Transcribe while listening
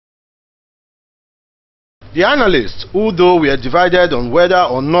The analysts, although we are divided on whether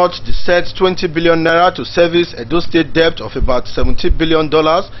or not the said 20 billion naira to service Edo State debt of about $70 billion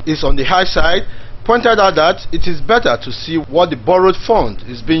is on the high side, pointed out that it is better to see what the borrowed fund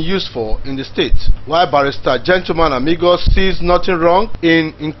is being used for in the state. While Barrister Gentleman Amigos sees nothing wrong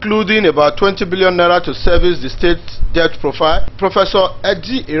in including about 20 billion naira to service the state's debt profile, Professor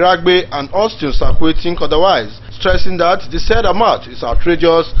Eddie Iragbe and Austin Sakwe think otherwise, stressing that the said amount is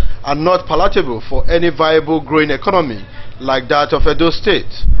outrageous and not palatable for any viable growing economy like that of Edo State.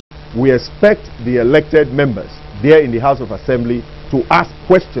 We expect the elected members there in the House of Assembly to ask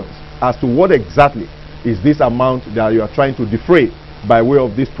questions as to what exactly is this amount that you are trying to defray by way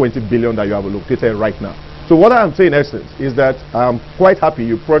of this 20 billion that you have allocated right now. So what I'm saying in essence is that I'm quite happy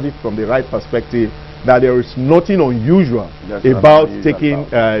you brought it from the right perspective, that there is nothing unusual about taking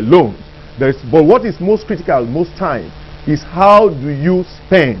loans. But what is most critical most time is how do you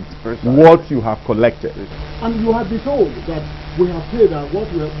spend what you have collected. And you have been told that we have paid what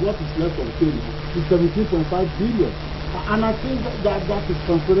is left on the table is 17.5 billion. And I think that is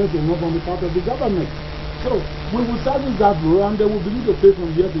transparent enough on the part of the government. So we will service that role and they will begin to pay from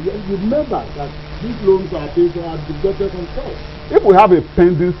year to year. Remember that these loans are paid for at the debt themselves. If we have a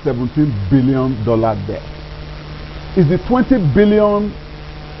pending $17 billion debt, is the 20 billion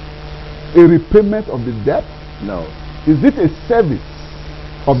a repayment of the debt? No. Is it a service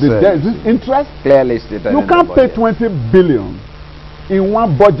of the debt? Is it interest? Clearly stated. You can't pay 20 billion in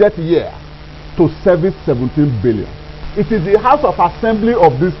one budget year to service 17 billion. It is the House of Assembly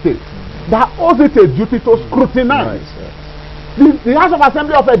of this state that owes it a duty to scrutinize. The House of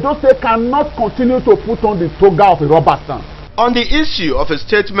Assembly of Edo State cannot continue to put on the toga of a rubber stamp. On the issue of a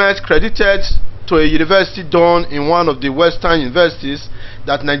statement credited to a university done in one of the Western universities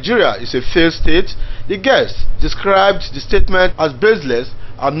that Nigeria is a failed state, the guest described the statement as baseless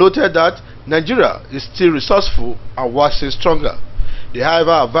and noted that Nigeria is still resourceful and waxing stronger. They,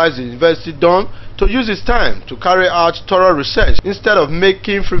 however, advised the university done to use its time to carry out thorough research instead of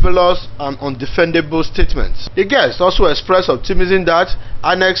making frivolous and undefendable statements. The guest also expressed optimism that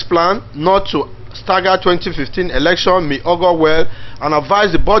INEC's plan not to stagger 2015 election may augur well and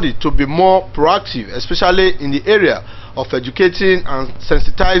advised the body to be more proactive, especially in the area of educating and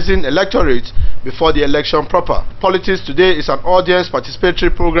sensitizing electorates before the election proper. Politics Today is an audience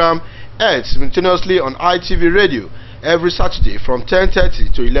participatory program aired simultaneously on ITV radio every Saturday from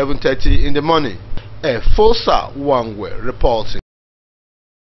 10:30 to 11:30 in the morning. Fosa Wangwe reporting.